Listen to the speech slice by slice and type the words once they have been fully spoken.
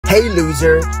Hey,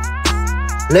 loser.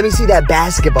 Let me see that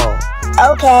basketball.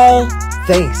 Okay.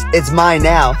 Thanks, it's mine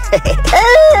now.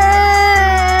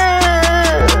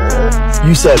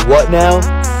 You said what now?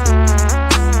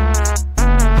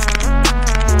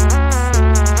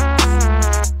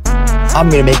 I'm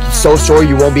gonna make you so sore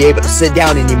you won't be able to sit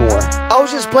down anymore. I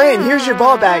was just playing. Here's your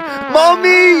ball back.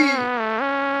 Mommy!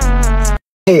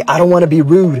 Hey, I don't want to be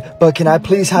rude, but can I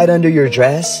please hide under your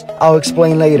dress? I'll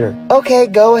explain later. Okay,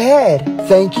 go ahead.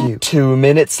 Thank you. 2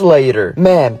 minutes later.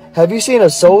 Ma'am, have you seen a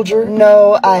soldier?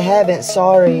 No, I haven't,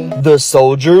 sorry. The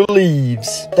soldier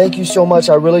leaves. Thank you so much.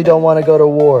 I really don't want to go to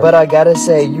war. But I gotta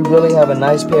say, you really have a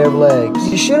nice pair of legs.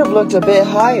 You should have looked a bit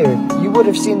higher. You would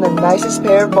have seen the nicest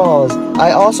pair of balls.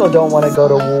 I also don't want to go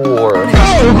to war.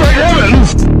 Oh, great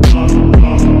heavens!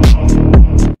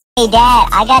 Hey Dad,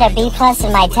 I got a B+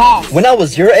 in my test. When I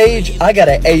was your age, I got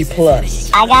an A+.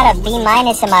 I got a B- in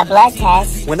my blood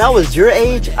test. When I was your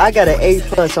age, I got an A+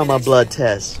 on my blood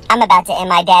test. I'm about to end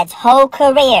my dad's whole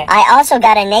career. I also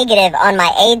got a negative on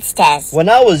my AIDS test. When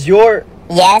I was your...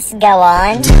 Yes, go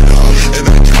on.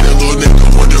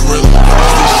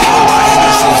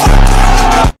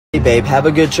 Hey babe, have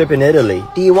a good trip in Italy.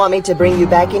 Do you want me to bring you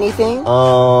back anything?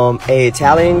 A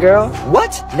Italian girl?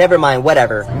 What? Never mind,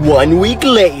 whatever. 1 week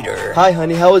later. Hi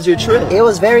honey, how was your trip? It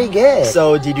was very good.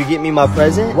 So, did you get me my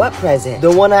present? What present? The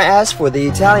one I asked for, the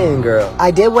Italian girl. I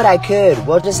did what I could.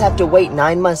 We'll just have to wait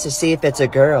 9 months to see if it's a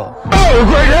girl. Oh,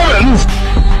 great heavens!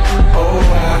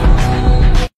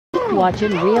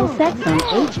 Watching Real Sex on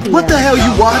HBO. What the hell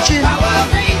you watching?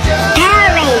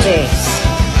 Power Rangers!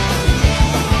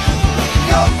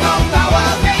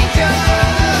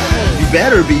 You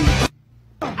better be.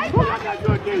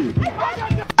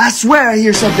 I swear I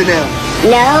hear something else.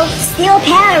 No, still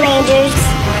Power Rangers.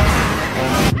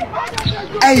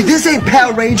 Hey, this ain't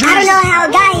Power Rangers. I don't know how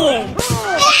it got here.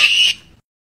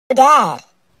 Dad.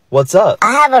 What's up?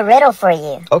 I have a riddle for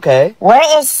you. Okay.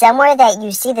 Where is somewhere that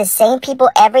you see the same people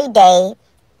every day,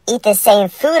 eat the same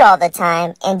food all the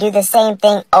time, and do the same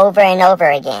thing over and over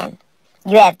again?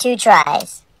 You have 2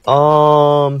 tries.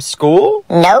 School?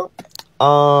 Nope.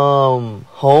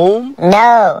 Home?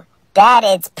 No. Dad,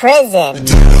 it's prison.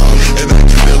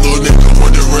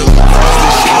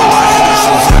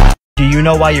 Do you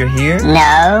know why you're here?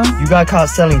 No. You got caught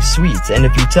selling sweets, and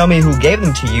if you tell me who gave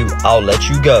them to you, I'll let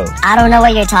you go. I don't know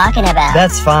what you're talking about.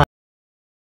 That's fine.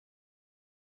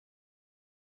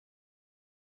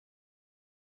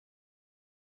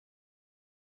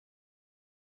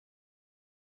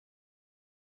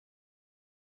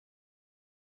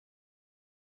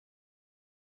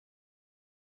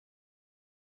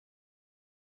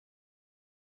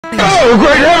 Oh,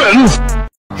 great heavens!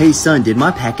 Hey son, did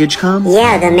my package come?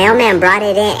 Yeah, the mailman brought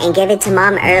it in and gave it to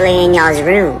Mom earlier in y'all's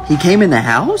room. He came in the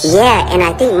house? Yeah, and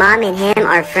I think Mom and him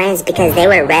are friends because they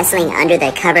were wrestling under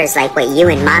the covers like what you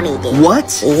and Mommy did.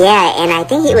 What? Yeah, and I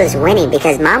think he was winning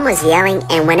because Mom was yelling,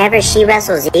 and whenever she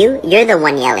wrestles you, you're the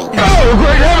one yelling. Oh,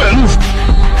 great heavens!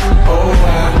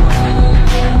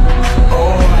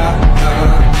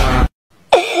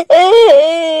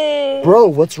 Bro,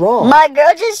 what's wrong? My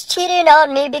girl just cheated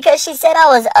on me because she said I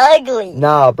was ugly.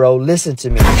 Nah, bro, listen to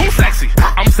me. Who's sexy?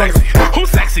 I'm sexy. Who's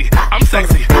sexy? I'm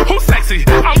sexy. Who's sexy?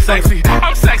 I'm sexy.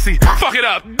 I'm sexy. Fuck it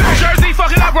up. Jersey,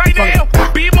 fuck it up right now.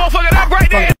 B-Ball, fuck it up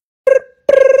right now.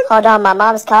 Hold on, my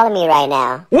mom's calling me right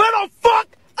now. Where the fuck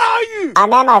are you?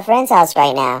 I'm at my friend's house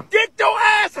right now. Get your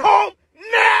ass home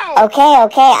now.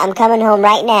 Okay, I'm coming home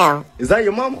right now. Is that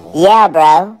your mama? Yeah,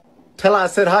 bro. Tell her I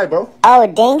said hi, bro. Oh,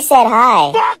 Ding said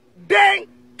hi. Fuck, dang,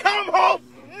 come home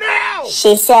now.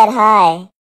 She said hi.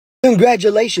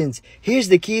 Congratulations. Here's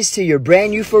the keys to your brand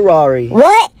new Ferrari.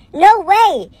 What? No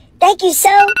way. Thank you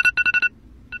so...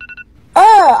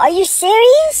 Oh, are you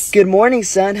serious? Good morning,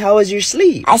 son. How was your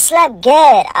sleep? I slept good.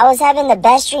 I was having the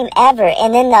best dream ever,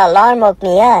 and then the alarm woke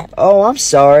me up. Oh, I'm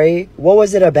sorry. What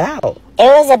was it about? It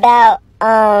was about,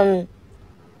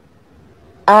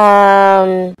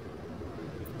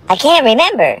 I can't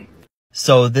remember.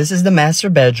 So this is the master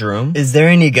bedroom. Is there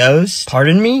any ghosts?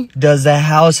 Pardon me? Does the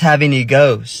house have any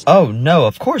ghosts? Oh, no,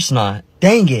 of course not.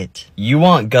 Dang it. You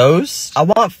want ghosts? I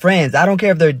want friends. I don't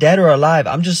care if they're dead or alive.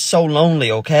 I'm just so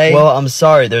lonely, okay? Well, I'm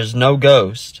sorry. There's no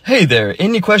ghost. Hey there.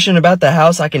 Any question about the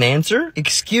house I can answer?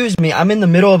 Excuse me. I'm in the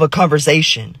middle of a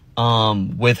conversation.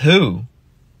 With who?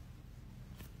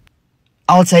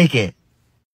 I'll take it.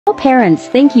 All parents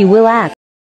think you will act.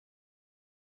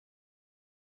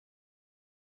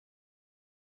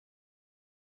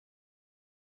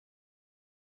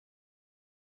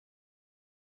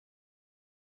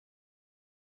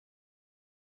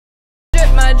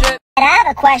 My drip. I have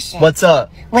a question. What's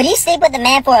up? Would you sleep with a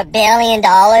man for $1 billion?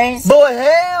 Boy,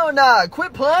 hell nah.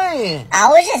 Quit playing. I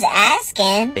was just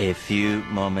asking. A few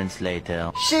moments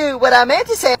later. Shoot, what I meant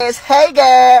to say is, hey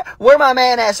girl, where my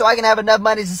man at so I can have enough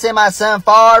money to send my son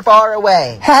far, far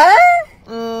away? Huh?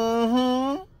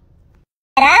 Mm-hmm.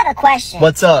 I have a question.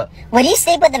 What's up? Would you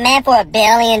sleep with a man for $1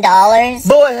 billion?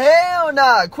 Boy, hell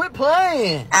nah. Quit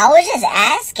playing. I was just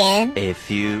asking. A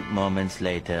few moments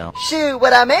later. Shoot,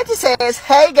 what I meant to say is,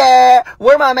 hey girl,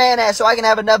 where my man at so I can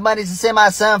have enough money to send my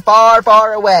son far,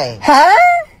 far away? Huh?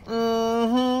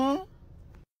 Mm-hmm.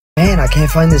 Man, I can't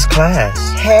find this class.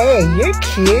 Hey, you're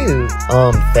cute.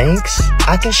 Thanks.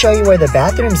 I can show you where the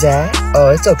bathroom's at. Oh,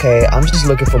 it's okay. I'm just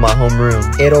looking for my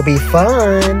homeroom. It'll be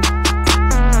fun.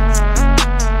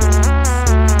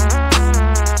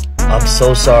 I'm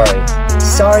so sorry.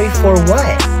 Sorry for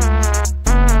what?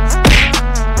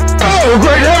 Oh,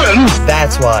 great heavens!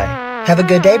 That's why. Have a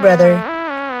good day, brother.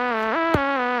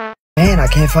 Man, I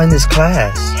can't find this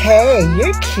class. Hey,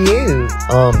 you're cute.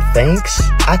 Thanks.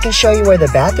 I can show you where the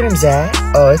bathroom's at.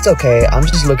 Oh, it's okay. I'm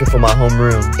just looking for my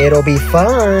homeroom. It'll be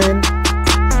fun.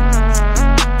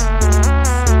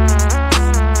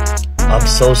 I'm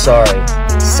so sorry.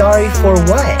 Sorry for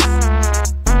what?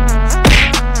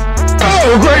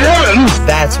 Oh, great heavens!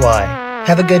 That's why.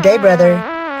 Have a good day, brother.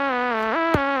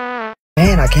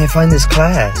 Man, I can't find this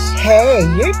class. Hey,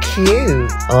 you're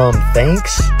cute.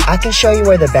 Thanks. I can show you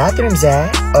where the bathroom's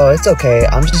at. Oh, it's okay.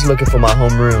 I'm just looking for my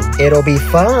homeroom. It'll be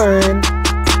fun.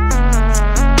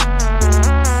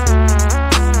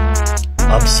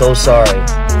 I'm so sorry.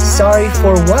 Sorry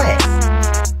for what?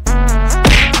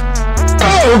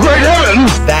 Oh, great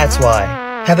heavens! That's why.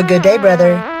 Have a good day,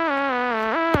 brother.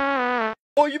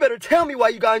 Oh, you better tell me why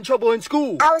you got in trouble in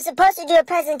school. I was supposed to do a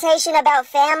presentation about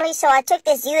family, so I took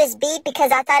this USB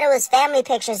because I thought it was family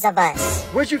pictures of us.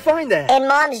 Where'd you find that? In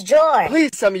Mom's drawer.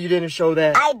 Please tell me you didn't show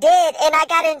that. I did, and I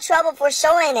got in trouble for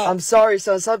showing it. I'm sorry,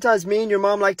 son. Sometimes me and your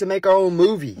mom like to make our own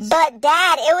movies. But,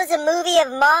 Dad, it was a movie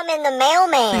of Mom and the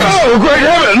mailman. Oh, great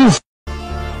heavens!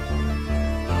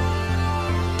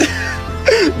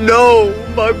 No,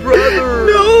 my brother.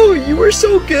 No, you were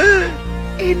so good.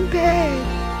 In bed.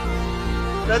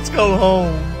 Let's go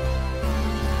home.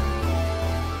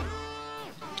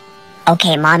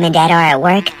 Okay, Mom and Dad are at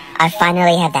work. I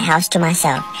finally have the house to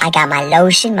myself. I got my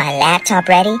lotion, my laptop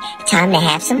ready. Time to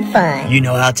have some fun. You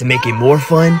know how to make it more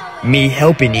fun? Me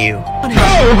helping you. Oh,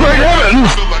 great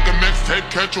heavens! Feel like a mixtape,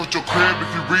 catch you at your crib.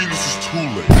 If you read this, is too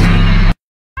late.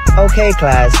 Okay,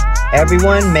 class.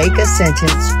 Everyone make a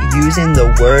sentence using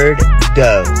the word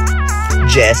dough.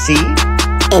 Jesse?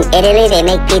 In Italy, they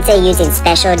make pizza using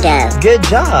special dough. Good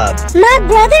job. My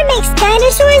brother makes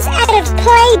dinosaurs out of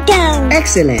Play-Doh.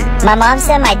 Excellent. My mom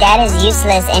said my dad is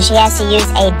useless and she has to use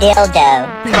a dildo.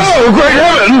 Oh, great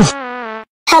heavens!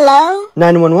 Hello?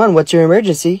 911, what's your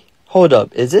emergency? Hold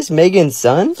up, is this Megan's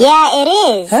son? Yeah, it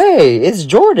is. Hey, it's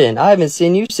Jordan. I haven't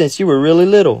seen you since you were really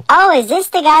little. Oh, is this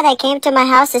the guy that came to my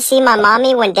house to see my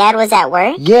mommy when Dad was at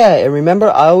work? Yeah, and remember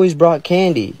I always brought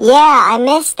candy. Yeah, I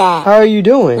missed that. How are you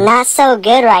doing? Not so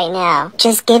good right now.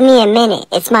 Just give me a minute.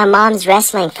 It's my mom's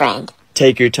wrestling friend.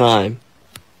 Take your time.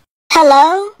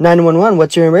 Hello? 911,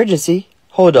 what's your emergency?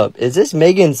 Hold up, is this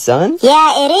Megan's son?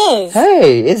 Yeah, it is.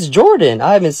 Hey, it's Jordan.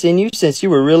 I haven't seen you since you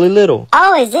were really little.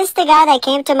 Oh, is this the guy that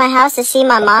came to my house to see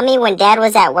my mommy when Dad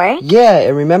was at work? Yeah,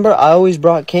 and remember I always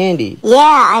brought candy.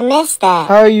 Yeah, I missed that.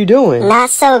 How are you doing? Not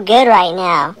so good right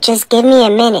now. Just give me a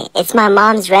minute. It's my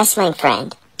mom's wrestling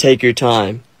friend. Take your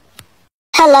time.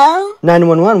 Hello?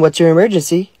 911, what's your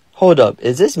emergency? Hold up,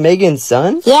 is this Megan's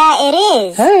son? Yeah, it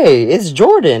is. Hey, it's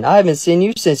Jordan. I haven't seen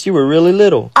you since you were really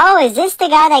little. Oh, is this the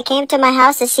guy that came to my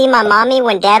house to see my mommy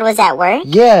when Dad was at work?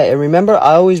 Yeah, and remember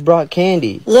I always brought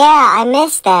candy. Yeah, I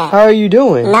missed that. How are you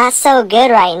doing? Not so good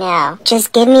right now.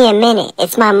 Just give me a minute.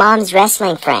 It's my mom's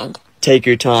wrestling friend. Take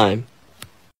your time.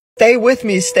 Stay with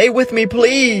me,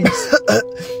 please.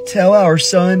 Tell our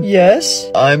son. Yes?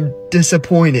 I'm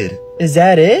disappointed. Is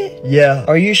that it? Yeah.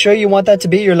 Are you sure you want that to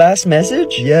be your last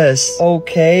message? Yes.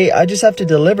 Okay, I just have to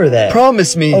deliver that.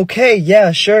 Promise me. Okay,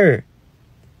 yeah, sure.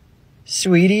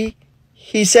 Sweetie,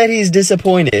 he said he's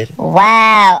disappointed.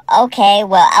 Wow, okay,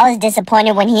 well, I was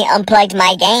disappointed when he unplugged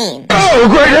my game. Oh,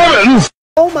 great heavens!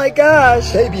 Oh my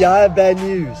gosh. Baby, I have bad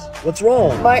news. What's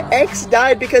wrong? My ex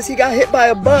died because he got hit by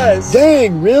a bus.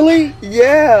 Dang, really?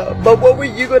 Yeah, but what were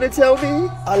you gonna tell me?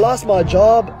 I lost my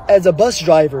job as a bus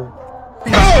driver.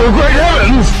 Oh, great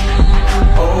heavens!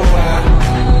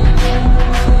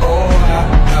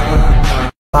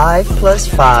 5 plus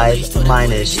 5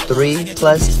 minus 3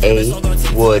 plus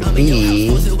 8 would be...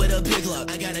 Ew,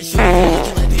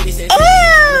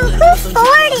 who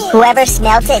farted? Whoever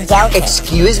smelt it dealt it.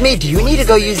 Excuse me, do you need to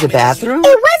go use the bathroom?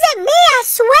 It wasn't me, I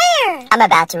swear. I'm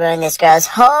about to ruin this girl's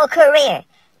whole career.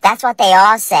 That's what they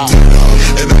all say.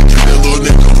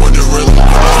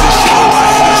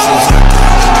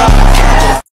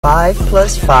 5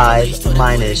 plus 5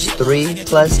 minus 3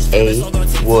 plus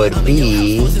 8 would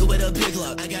be... Ew,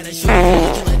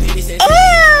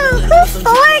 who's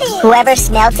 40? Whoever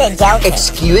smelt it dealt it.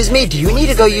 Excuse me, do you need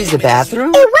to go use the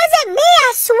bathroom? It wasn't me,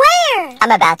 I swear.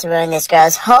 I'm about to ruin this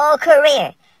girl's whole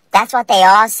career. That's what they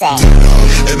all say.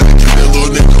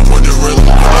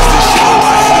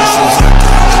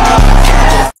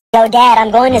 Yo, Dad,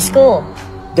 I'm going to school.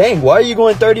 Dang, why are you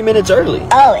going 30 minutes early?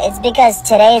 Oh, it's because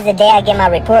today is the day I get my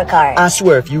report card. I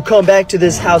swear, if you come back to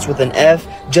this house with an F,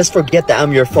 just forget that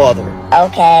I'm your father.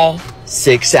 Okay.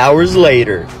 6 hours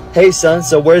later. Hey, son,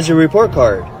 so where's your report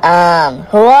card?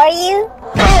 Who are you?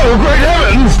 Oh, great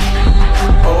heavens!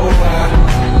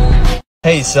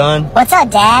 Hey, son. What's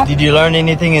up, Dad? Did you learn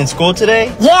anything in school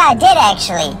today? Yeah, I did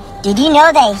actually. Did you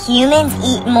know that humans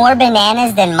eat more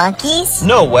bananas than monkeys?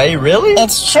 No way, really?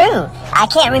 It's true. I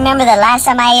can't remember the last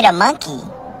time I ate a monkey.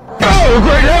 Oh,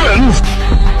 great heavens!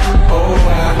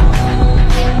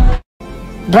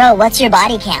 Bro, what's your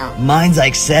body count? Mine's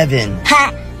like 7.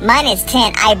 Ha! Mine is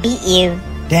 10. I beat you.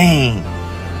 Dang.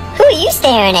 Who are you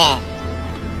staring at?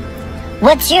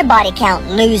 What's your body count,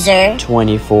 loser?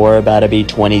 24, about to be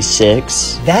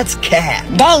 26. That's cat.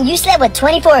 Dang, you slept with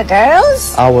 24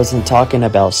 girls? I wasn't talking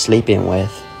about sleeping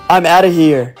with. I'm out of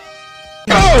here.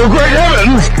 Oh, great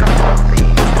heavens!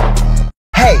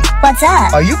 Hey, What's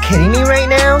up? are you kidding me right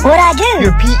now? What'd I do?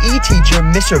 Your PE teacher,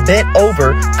 Mr. Bent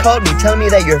Over, called me telling me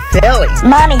that you're failing.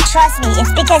 Mommy, trust me,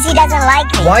 it's because he doesn't like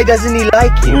me. Why doesn't he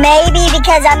like you? Maybe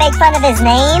because I make fun of his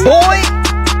name? Boy!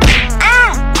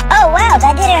 Oh wow,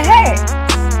 that didn't hurt.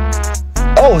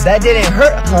 Oh, that didn't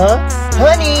hurt, huh?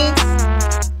 Honey!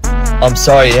 I'm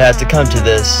sorry it had to come to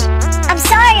this. I'm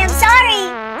sorry.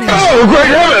 Oh, great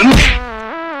heavens!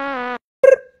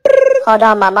 Hold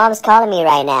on, my mom's calling me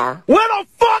right now. Where the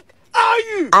fuck are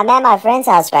you? I'm at my friend's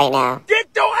house right now. Get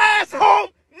your ass home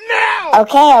now!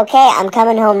 Okay, I'm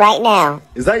coming home right now.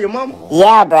 Is that your mama?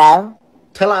 Yeah, bro.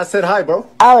 Tell her I said hi, bro.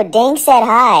 Oh, Ding said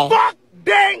hi. Fuck,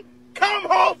 dang, come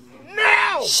home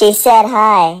now! She said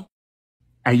hi.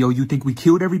 Hey, yo, you think we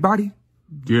killed everybody?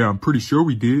 Yeah, I'm pretty sure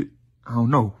we did. I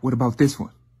don't know. What about this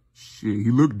one? Shit,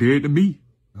 he looked dead to me.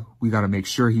 We gotta make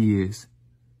sure he is.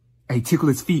 Hey, tickle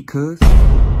his feet, cuz.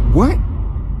 What?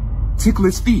 Tickle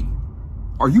his feet.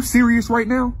 Are you serious right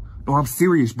now? No, I'm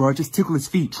serious, bro. Just tickle his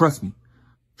feet. Trust me.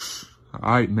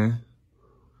 Alright, man.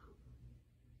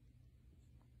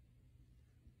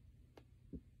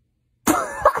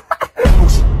 Oh,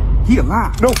 shit. He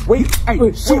alive. No, wait. Hey,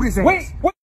 shoot his ass. Wait.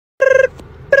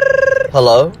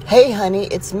 Hello? Hey, honey,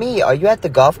 it's me. Are you at the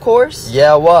golf course?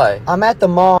 Yeah, why? I'm at the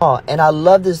mall, and I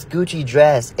love this Gucci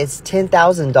dress. It's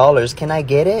 $10,000. Can I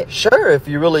get it? Sure, if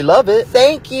you really love it.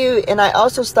 Thank you. And I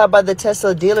also stopped by the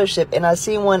Tesla dealership, and I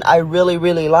seen one I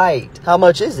really liked. How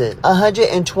much is it?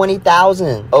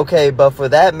 $120,000. Okay, but for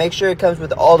that, make sure it comes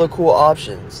with all the cool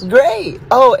options. Great.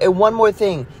 Oh, and one more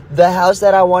thing. The house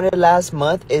that I wanted last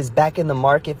month is back in the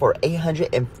market for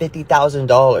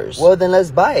 $850,000. Well, then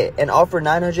let's buy it and offer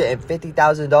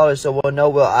 $950,000 so we'll know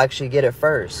we'll actually get it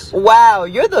first. Wow,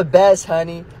 you're the best,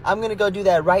 honey. I'm gonna go do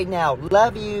that right now.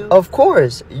 Love you. Of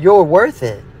course, you're worth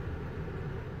it.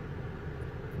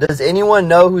 Does anyone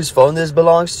know whose phone this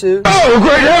belongs to? Oh,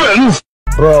 great heavens!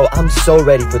 Bro, I'm so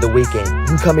ready for the weekend.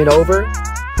 You coming over?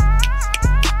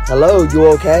 Hello, you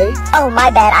okay? Oh, my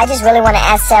bad. I just really want to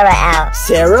ask Sarah out.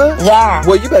 Sarah? Yeah.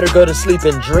 Well, you better go to sleep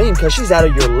and dream because she's out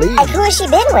of your league. Like, who has she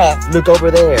been with? Look over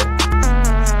there.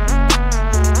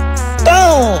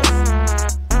 Dang.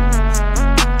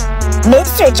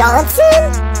 Mr.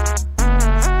 Johnson?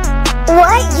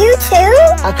 What, you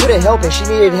too? I couldn't help it. She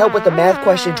needed help with the math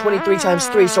question 23 times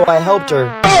 3, so I helped her.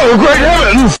 Oh, great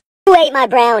heavens! Who ate my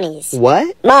brownies?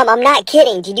 What? Mom, I'm not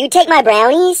kidding. Did you take my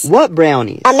brownies? What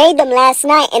brownies? I made them last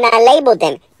night and I labeled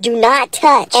them. Do not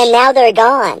touch. And now they're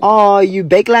gone. Oh, you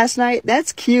baked last night?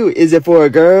 That's cute. Is it for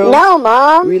a girl? No,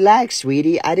 Mom. Relax,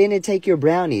 sweetie. I didn't take your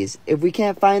brownies. If we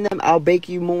can't find them, I'll bake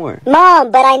you more.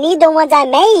 Mom, but I need the ones I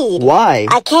made. Why?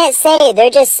 I can't say. They're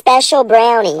just special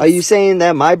brownies. Are you saying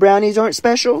that my brownies aren't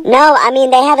special? No, I mean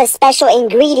they have a special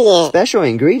ingredient. Special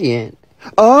ingredient?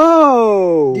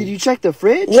 Oh! Did you check the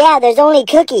fridge? Yeah, there's only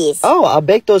cookies. Oh, I'll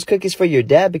bake those cookies for your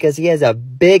dad because he has a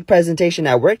big presentation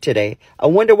at work today. I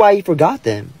wonder why he forgot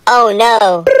them. Oh,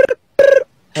 no.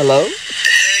 Hello? Hey,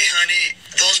 honey,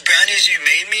 those brownies you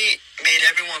made me made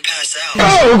everyone pass out.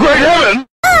 Oh, great heaven!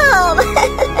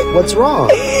 Mom! What's wrong?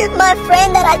 My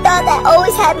friend that I thought that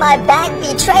always had my back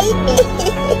betrayed me.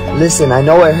 Listen, I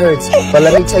know it hurts, but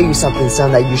let me tell you something,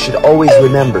 son, that you should always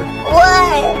remember.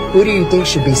 What? Who do you think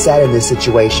should be sad in this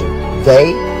situation?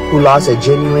 They, who lost a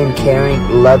genuine,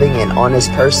 caring, loving, and honest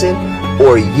person?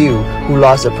 Or you, who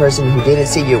lost a person who didn't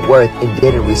see your worth and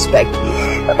didn't respect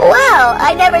you? Wow,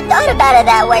 I never thought about it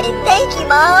that way. Thank you,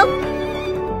 Mom.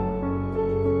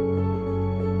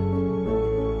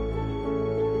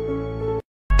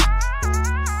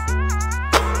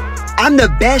 I'm the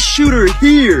best shooter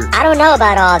here. I don't know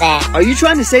about all that. Are you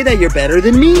trying to say that you're better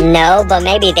than me? No, but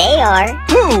maybe they are.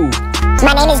 Who?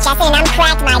 My name is Jesse and I'm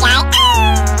cracked, my guy.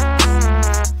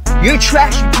 You're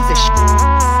trash, you piece of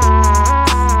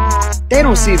shit. They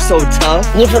don't seem so tough.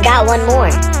 You forgot one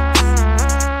more.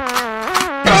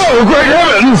 Oh, great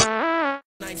heavens!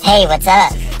 Hey, what's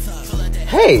up?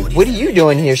 Hey, what are you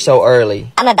doing here so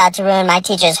early? I'm about to ruin my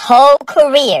teacher's whole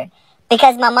career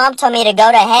because my mom told me to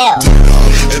go to hell.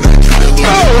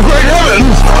 Oh, great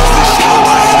heavens!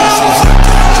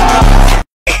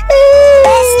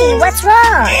 Bestie, what's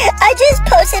wrong? I just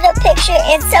posted a picture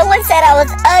and someone said I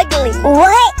was ugly.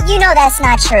 What? You know that's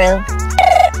not true.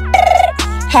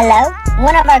 Hello?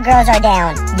 One of our girls are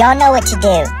down. Y'all know what to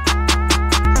do.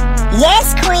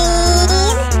 Yes,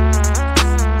 queen.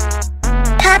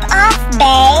 Pop off,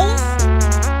 bae.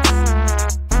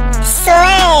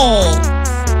 Slay.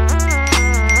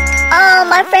 Oh,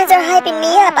 my friends are hyping me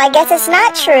up. I guess it's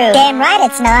not true. Damn right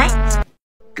it's not.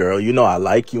 Girl, you know I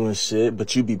like you and shit,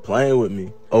 but you be playing with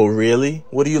me. Oh, really?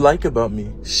 What do you like about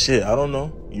me? Shit, I don't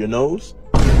know. Your nose?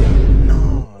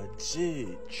 Nah,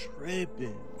 jit,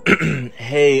 tripping.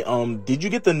 Hey, did you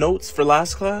get the notes for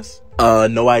last class?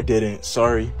 No, I didn't.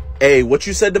 Sorry. Hey, what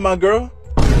you said to my girl?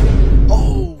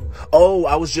 Oh,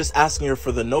 I was just asking her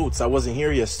for the notes. I wasn't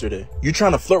here yesterday. You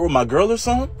trying to flirt with my girl or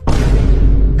something?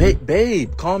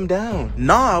 Babe, calm down.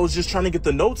 Nah, I was just trying to get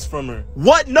the notes from her.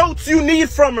 What notes you need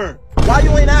from her? Why you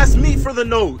ain't ask me for the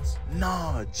notes?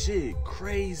 Nah, jit,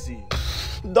 crazy.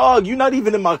 Dog, you not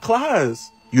even in my class.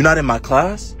 You not in my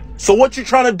class? So what you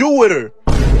trying to do with her?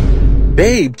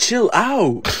 Babe, chill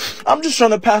out. I'm just trying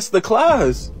to pass the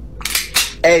class.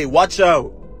 Hey, watch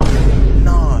out.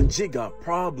 Nah, jit got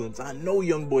problems. I know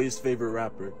YoungBoy is favorite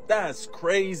rapper. That's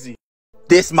crazy.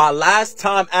 This my last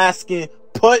time asking.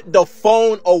 Put the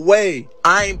phone away.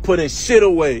 I ain't putting shit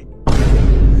away.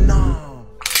 Nah.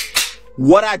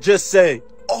 What I just say?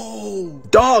 Oh,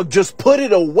 dog, just put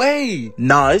it away.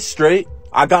 Nah, it's straight.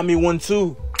 I got me one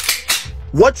too.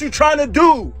 What you trying to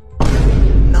do?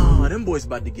 Nah, them boys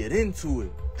about to get into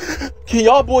it. Can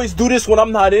y'all boys do this when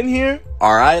I'm not in here?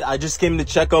 Alright, I just came to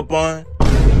check up on.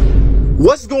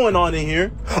 What's going on in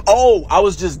here? Oh, I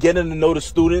was just getting to know the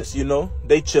students, you know.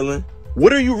 They chilling.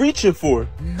 What are you reaching for?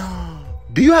 Nah.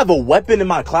 Do you have a weapon in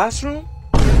my classroom?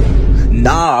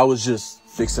 Nah, I was just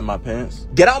fixing my pants.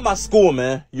 Get out my school,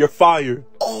 man. You're fired.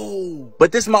 Oh,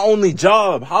 but this is my only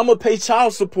job. How I'm gonna pay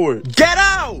child support? Get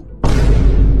out!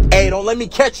 Hey, don't let me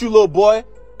catch you, little boy.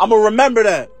 I'm gonna remember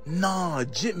that. Nah,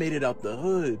 Jit made it out the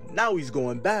hood. Now he's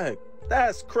going back.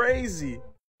 That's crazy.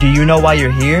 Do you know why you're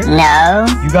here? No.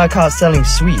 You got caught selling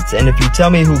sweets, and if you tell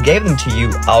me who gave them to you,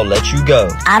 I'll let you go.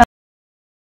 I don't.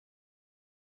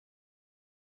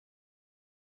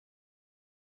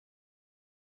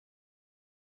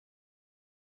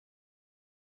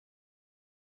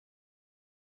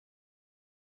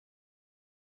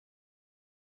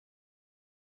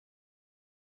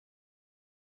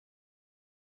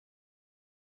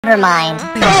 Never mind.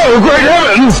 Oh, great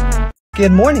heavens!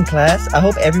 Good morning, class. I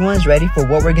hope everyone's ready for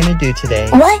what we're gonna do today.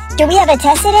 What? Do we have a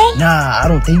test today? Nah, I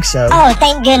don't think so. Oh,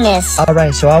 thank goodness.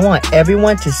 Alright, so I want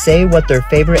everyone to say what their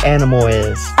favorite animal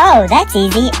is. Oh, that's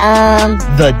easy.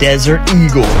 The desert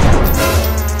eagle.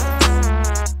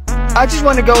 I just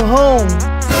want to go home.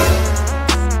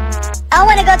 I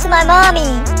want to go to my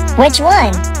mommy. Which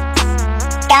one?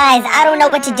 Guys, I don't know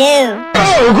what to do.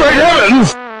 Oh, great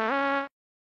heavens!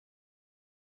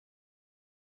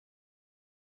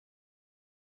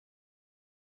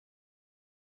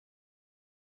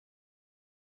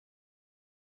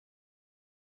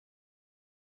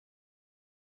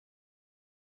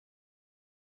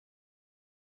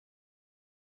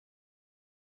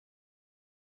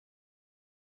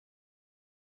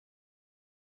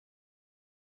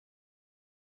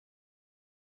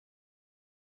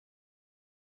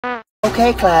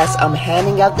 Okay, class, I'm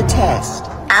handing out the test.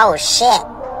 Oh, shit.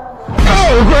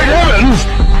 Oh, great heavens!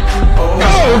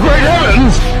 Oh, great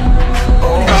heavens!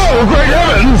 Oh, great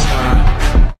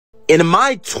heavens! In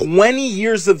my 20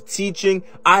 years of teaching,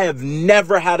 I have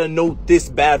never had a note this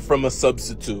bad from a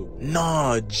substitute.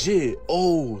 Nah, Jit,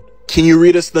 old. Can you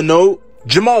read us the note?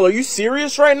 Jamal, are you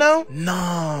serious right now?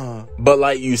 Nah. But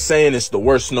like you saying it's the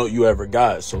worst note you ever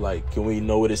got. So like, can we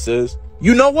know what it says?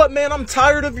 You know what, man? I'm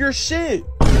tired of your shit.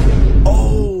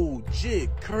 Oh, jit,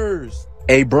 cursed.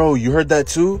 Hey, bro, you heard that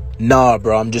too? Nah,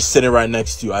 bro, I'm just sitting right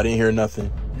next to you. I didn't hear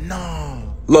nothing. Nah.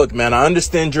 Look, man, I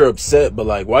understand you're upset, but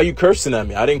like, why are you cursing at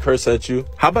me? I didn't curse at you.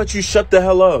 How about you shut the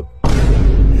hell up?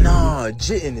 Nah,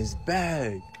 jit in his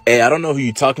bag. Hey, I don't know who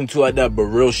you talking to like that, but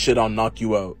real shit, I'll knock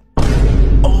you out.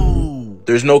 Oh,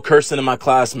 there's no cursing in my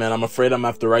class, man. I'm afraid I'm gonna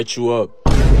have to write you up.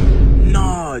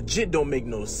 Nah, jit don't make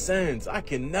no sense. I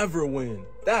can never win.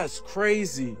 That's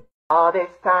crazy. All this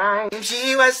time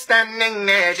she was standing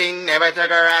there, she never took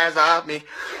her eyes off me.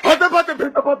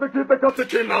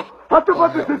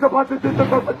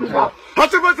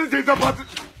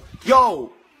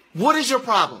 Yo, what is your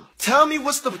problem? Tell me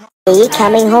what's the problem. Me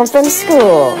coming home from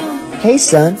school. Hey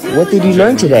son, what did you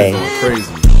learn today?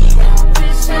 Crazy.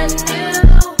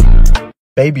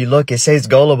 Baby, look, it says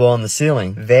gullible on the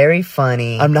ceiling. Very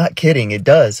funny. I'm not kidding, it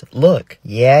does. Look.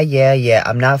 Yeah,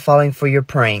 I'm not falling for your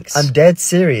pranks. I'm dead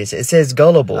serious. It says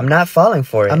gullible. I'm not falling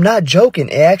for it. I'm not joking.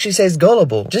 It actually says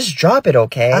gullible. Just drop it,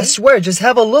 okay? I swear, just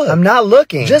have a look. I'm not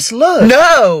looking. Just look.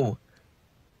 No!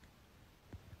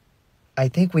 I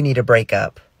think we need to break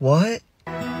up. What?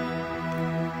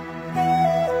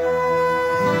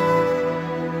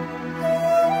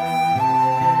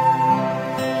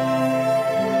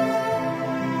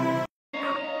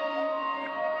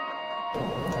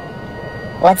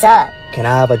 What's up? Can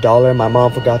I have $1? My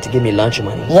mom forgot to give me lunch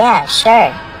money. Yeah,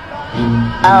 sure.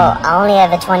 Oh, I only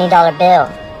have a $20 bill.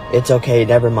 It's okay,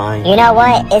 never mind. You know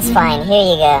what? It's fine. Here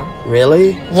you go.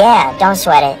 Really? Yeah, don't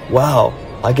sweat it. Wow,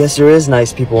 I guess there is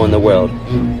nice people in the world.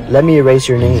 Let me erase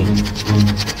your name.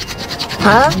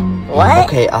 Huh? What?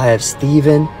 Okay, I have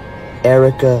Steven,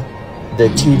 Erica, the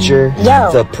teacher,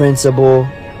 Yo. the principal.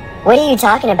 What are you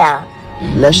talking about?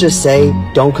 Let's just say,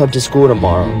 don't come to school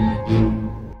tomorrow.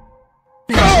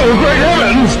 Oh, great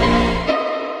heavens!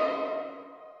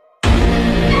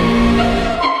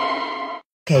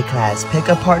 Okay, class, pick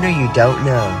a partner you don't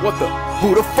know. What the?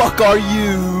 Who the fuck are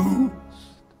you?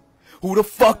 Who the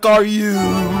fuck are you?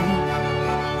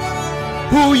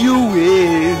 Who you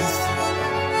is?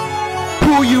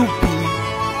 Who you be?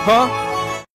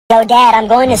 Huh? Yo, Dad, I'm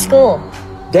going to school.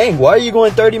 Dang, why are you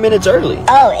going 30 minutes early?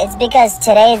 Oh, it's because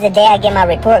today is the day I get my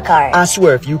report card. I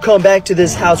swear, if you come back to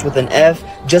this house with an F,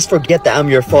 just forget that I'm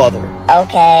your father.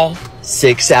 Okay.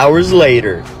 6 hours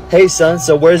later. Hey, son,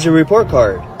 so where's your report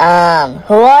card?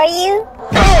 Who are you?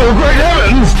 Oh, great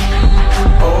heavens!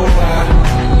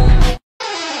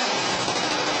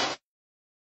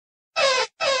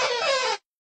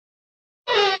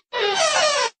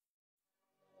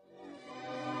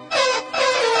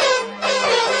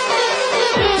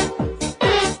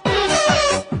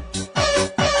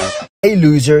 Hey,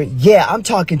 loser. Yeah, I'm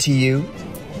talking to you.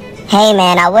 Hey,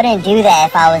 man, I wouldn't do that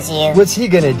if I was you. What's he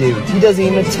gonna do? He doesn't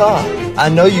even talk. I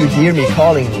know you hear me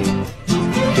calling you.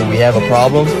 Do we have a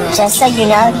problem? Just so you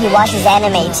know, he watches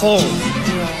anime too.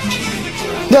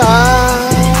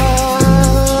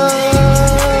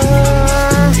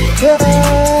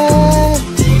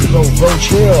 Bro,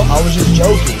 chill. I was just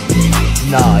joking.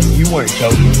 Nah, you weren't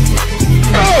joking.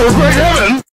 Oh, great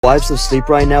heavens! Wife's asleep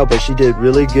right now, but she did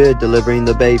really good delivering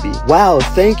the baby. Wow,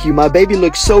 thank you. My baby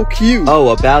looks so cute. Oh,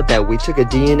 about that, we took a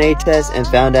DNA test and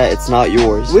found out it's not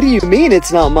yours. What do you mean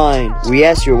it's not mine? We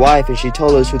asked your wife and she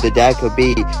told us who the dad could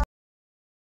be.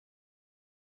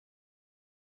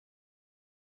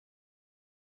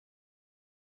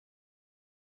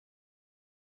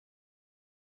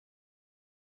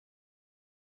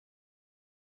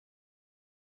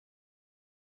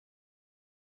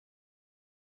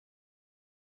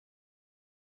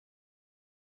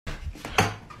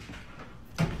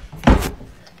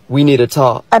 We need to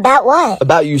talk. About what?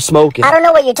 About you smoking. I don't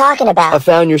know what you're talking about. I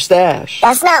found your stash.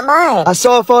 That's not mine. I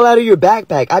saw it fall out of your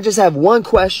backpack. I just have one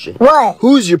question. What?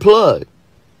 Who's your plug?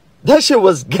 That shit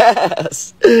was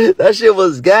gas. That shit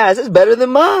was gas. It's better than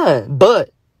mine.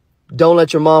 But don't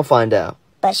let your mom find out.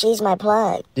 But she's my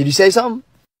plug. Did you say something?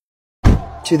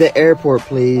 To the airport,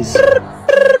 please.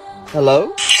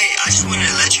 Hello? Hey, I just wanted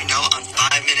to let you know I'm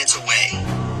 5 minutes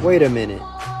away. Wait a minute.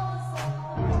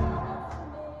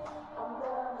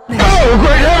 Oh,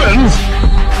 great heavens!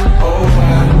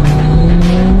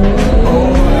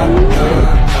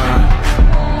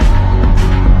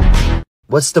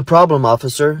 What's the problem,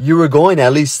 officer? You were going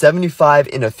at least 75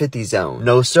 in a 50 zone.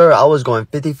 No, sir, I was going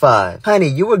 55. Honey,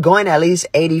 you were going at least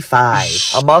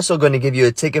 85. I'm also going to give you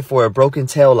a ticket for a broken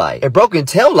taillight. A broken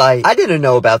taillight? I didn't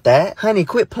know about that. Honey,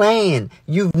 quit playing.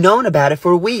 You've known about it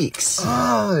for weeks.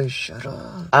 Oh, shut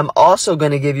up. I'm also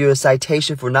going to give you a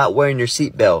citation for not wearing your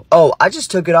seatbelt. Oh, I just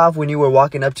took it off when you were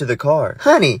walking up to the car.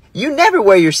 Honey, you never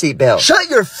wear your seatbelt. Shut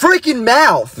your freaking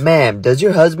mouth! Ma'am, does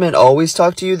your husband always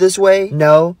talk to you this way?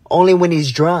 No, only when he's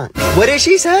drunk. What did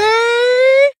she say?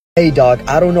 Hey doc,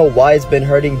 I don't know why it's been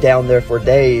hurting down there for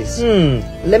days.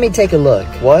 Let me take a look.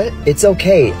 What? It's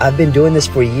okay, I've been doing this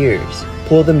for years.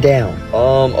 Pull them down.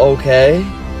 Okay.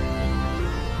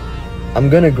 I'm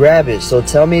gonna grab it, so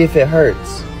tell me if it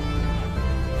hurts.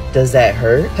 Does that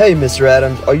hurt? Hey, Mr.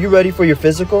 Adams, are you ready for your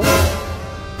physical?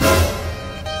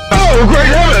 Oh, great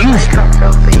heavens!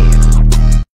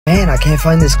 Man, I can't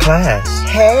find this class.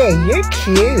 Hey, you're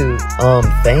cute.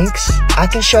 Thanks. I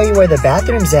can show you where the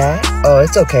bathroom's at. Oh,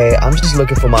 it's okay. I'm just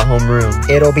looking for my homeroom.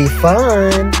 It'll be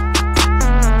fun.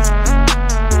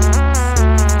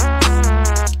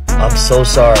 I'm so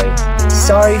sorry.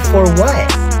 Sorry for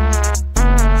what?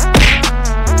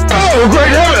 Oh, great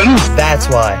heavens! That's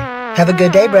why. Have a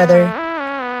good day, brother.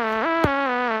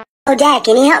 Oh, Dad,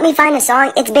 can you help me find a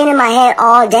song? It's been in my head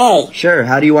all day. Sure,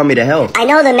 how do you want me to help? I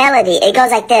know the melody. It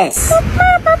goes like this.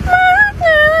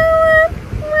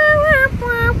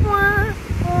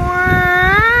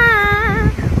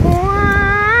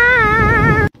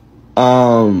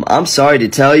 I'm sorry to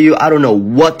tell you, I don't know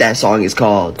what that song is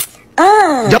called.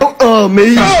 Don't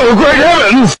me. Oh, great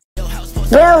heavens!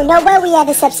 Bro, no way we have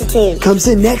a substitute. Come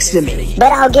sit next to me.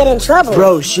 But I'll get in trouble.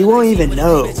 Bro, she won't even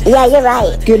know. Yeah, you're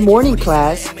right. Good morning,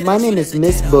 class. My name is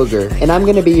Miss Booger, and I'm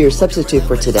gonna be your substitute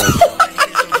for today.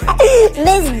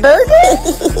 Miss Booger?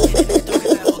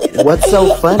 What's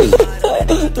so funny?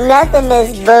 Nothing,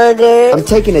 Miss Booger. I'm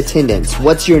taking attendance.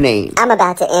 What's your name? I'm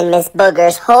about to end Miss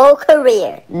Booger's whole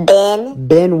career. Ben.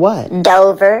 Ben what?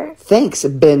 Dover. Thanks,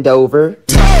 Bend Over.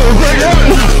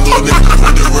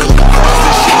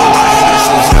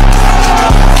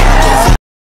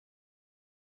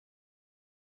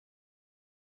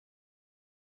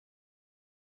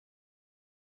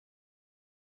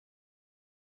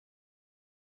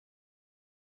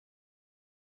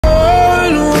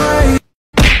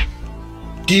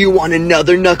 Do you want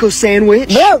another knuckle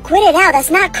sandwich? Bro, quit it out.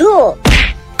 That's not cool.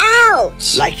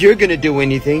 Ouch! Like you're gonna do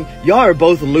anything. Y'all are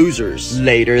both losers.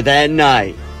 Later that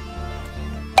night.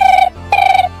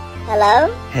 Hello?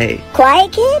 Hey.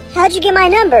 Quiet kid? How'd you get my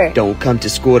number? Don't come to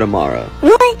school tomorrow.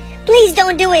 What? Please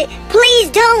don't do it. Please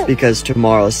don't. Because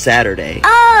tomorrow's Saturday.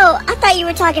 Oh, I thought you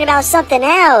were talking about something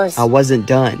else. I wasn't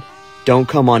done. Don't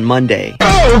come on Monday.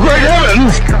 Oh, great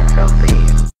heavens!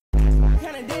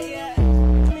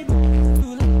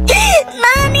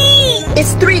 Mommy!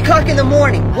 It's 3 o'clock in the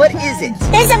morning. What is it?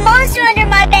 There's a monster under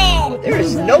my bed. There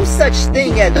is no such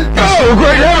thing as... Oh,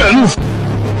 great heavens!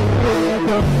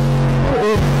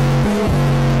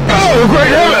 Oh,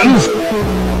 great heavens!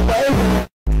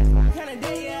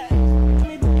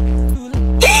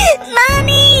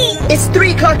 Mommy! It's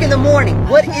 3 o'clock in the morning.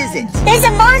 What is it? There's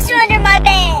a monster under my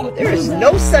bed. There is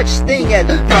no such thing as...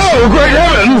 Oh, great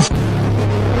heavens!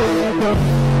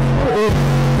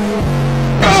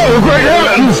 Oh, great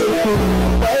heavens!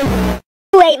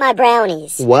 Who ate my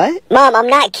brownies? What? Mom, I'm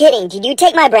not kidding. Did you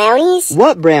take my brownies?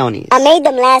 What brownies? I made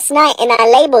them last night and I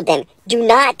labeled them. Do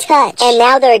not touch. And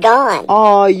now they're gone.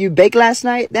 Oh, you baked last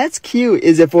night? That's cute.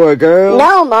 Is it for a girl?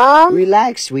 No, Mom.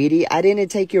 Relax, sweetie. I didn't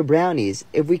take your brownies.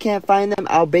 If we can't find them,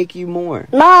 I'll bake you more.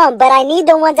 Mom, but I need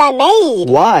the ones I made.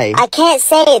 Why? I can't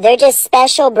say. They're just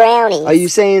special brownies. Are you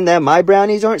saying that my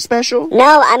brownies aren't special?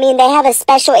 No, I mean they have a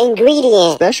special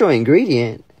ingredient. Special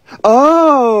ingredient?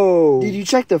 Oh! Did you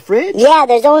check the fridge? Yeah,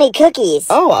 there's only cookies.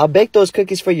 Oh, I'll bake those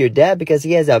cookies for your dad because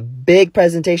he has a big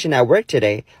presentation at work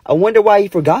today. I wonder why he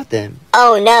forgot them.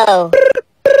 Oh, no.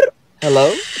 Hello?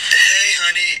 Hey,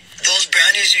 honey, those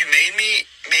brownies you made me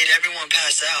made everyone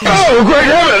pass out. Oh, great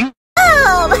heaven!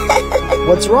 Mom!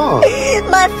 What's wrong?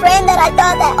 My friend that I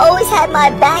thought that always had my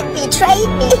back betrayed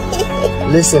me.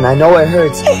 Listen, I know it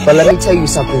hurts, but let me tell you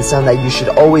something, son, that you should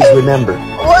always remember.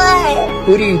 What?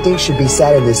 Who do you think should be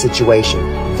sad in this situation?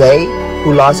 They,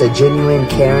 who lost a genuine,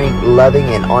 caring, loving,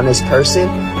 and honest person?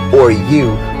 Or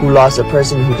you, who lost a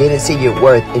person who didn't see your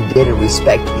worth and didn't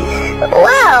respect you?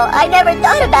 Wow, I never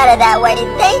thought about it that way.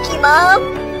 Thank you,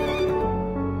 Mom.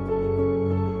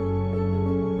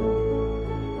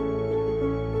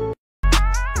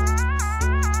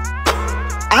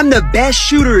 I'm the best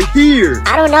shooter here.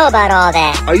 I don't know about all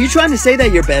that. Are you trying to say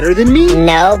that you're better than me?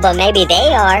 No, but maybe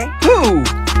they are. Who?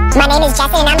 My name is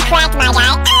Jesse and I'm cracked, my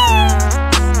guy.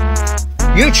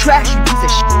 You're trash, you piece of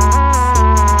shit.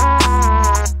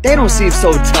 They don't seem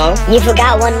so tough. You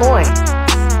forgot one more.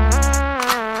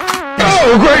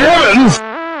 Oh, great heavens!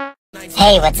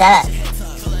 Hey, what's up?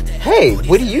 Hey,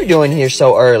 what are you doing here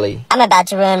so early? I'm about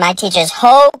to ruin my teacher's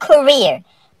whole career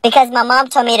because my mom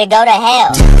told me to go to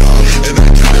hell.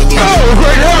 Oh,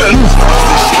 great heavens!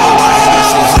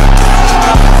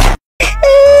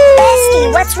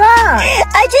 Bestie, what's wrong?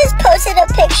 I just posted a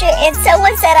picture and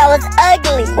someone said I was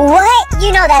ugly. What?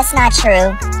 You know that's not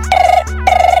true.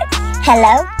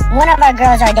 Hello? One of our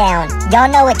girls are down.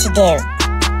 Y'all know what to do.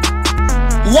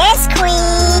 Yes,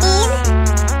 queen!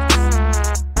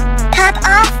 Pop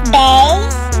off, bae!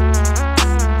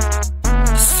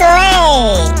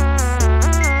 Slay!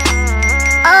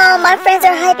 Oh, my friends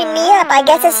are hyping me up. I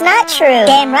guess it's not true.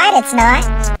 Damn right it's not.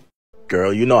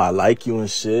 Girl, you know I like you and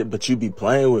shit, but you be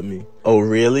playing with me. Oh,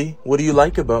 really? What do you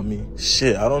like about me?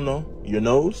 Shit, I don't know. Your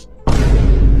nose?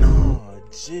 Nah,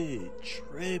 jit,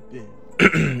 tripping.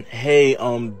 Hey,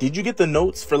 did you get the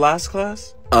notes for last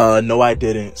class? No, I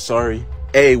didn't. Sorry.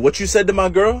 Hey, what you said to my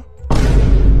girl?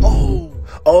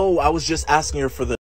 Oh, I was just asking her for the